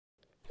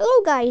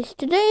Hello guys,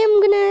 today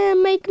I'm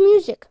gonna make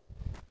music.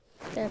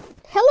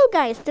 Hello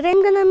guys, today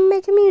I'm gonna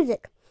make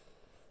music.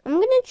 I'm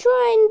gonna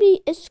try and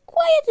be as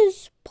quiet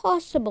as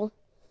possible.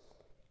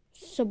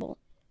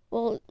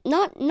 Well,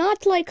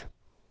 not like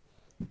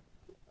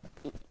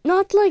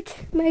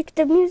make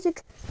the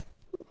music,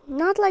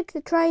 not like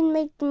to try and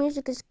make the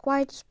music as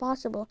quiet as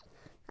possible.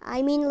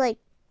 I mean like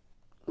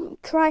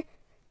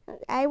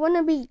I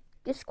wanna be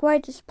as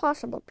quiet as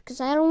possible because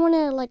I don't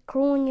wanna like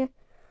ruin your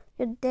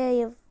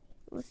day of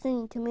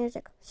listening to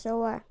music.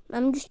 So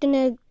I'm just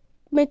gonna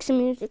make some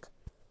music.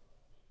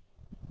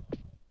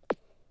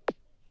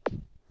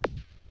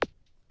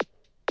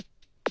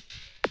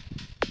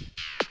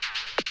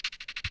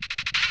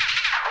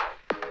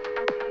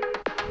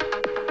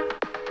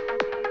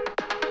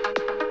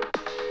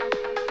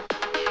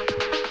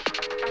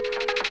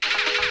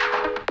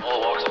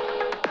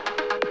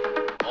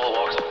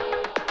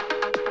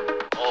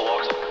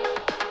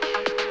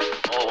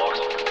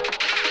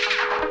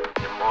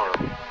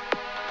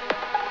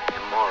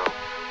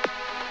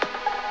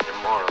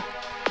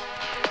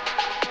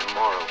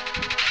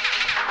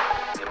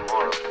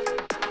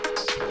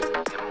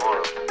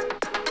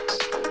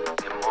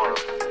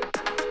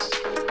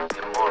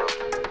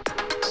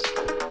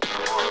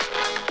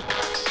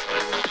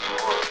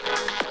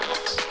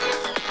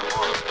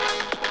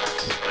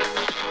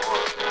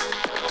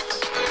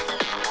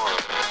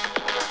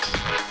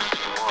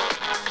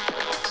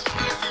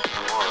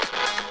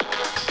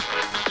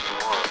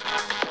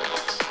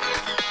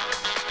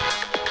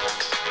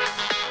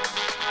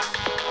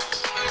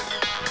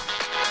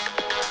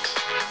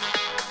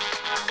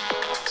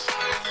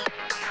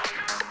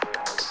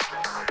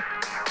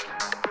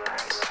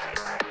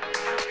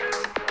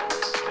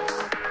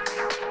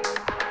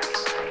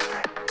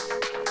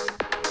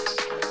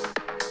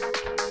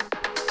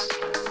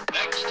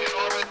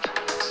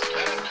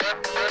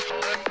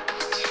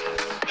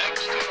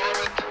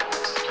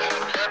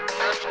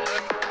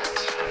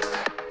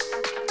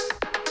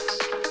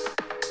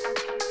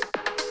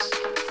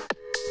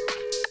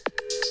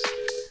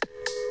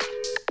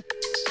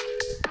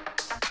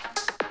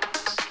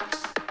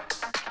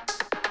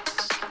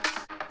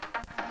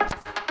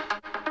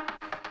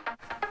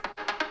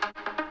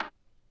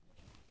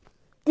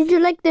 Did you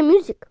like the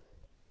music?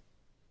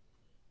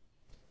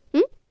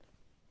 Did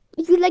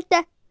you like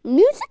the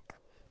music?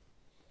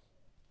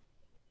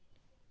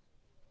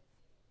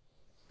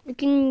 You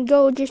can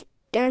go just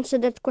answer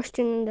that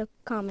question in the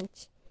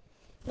comments.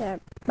 Bye,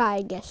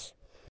 I guess.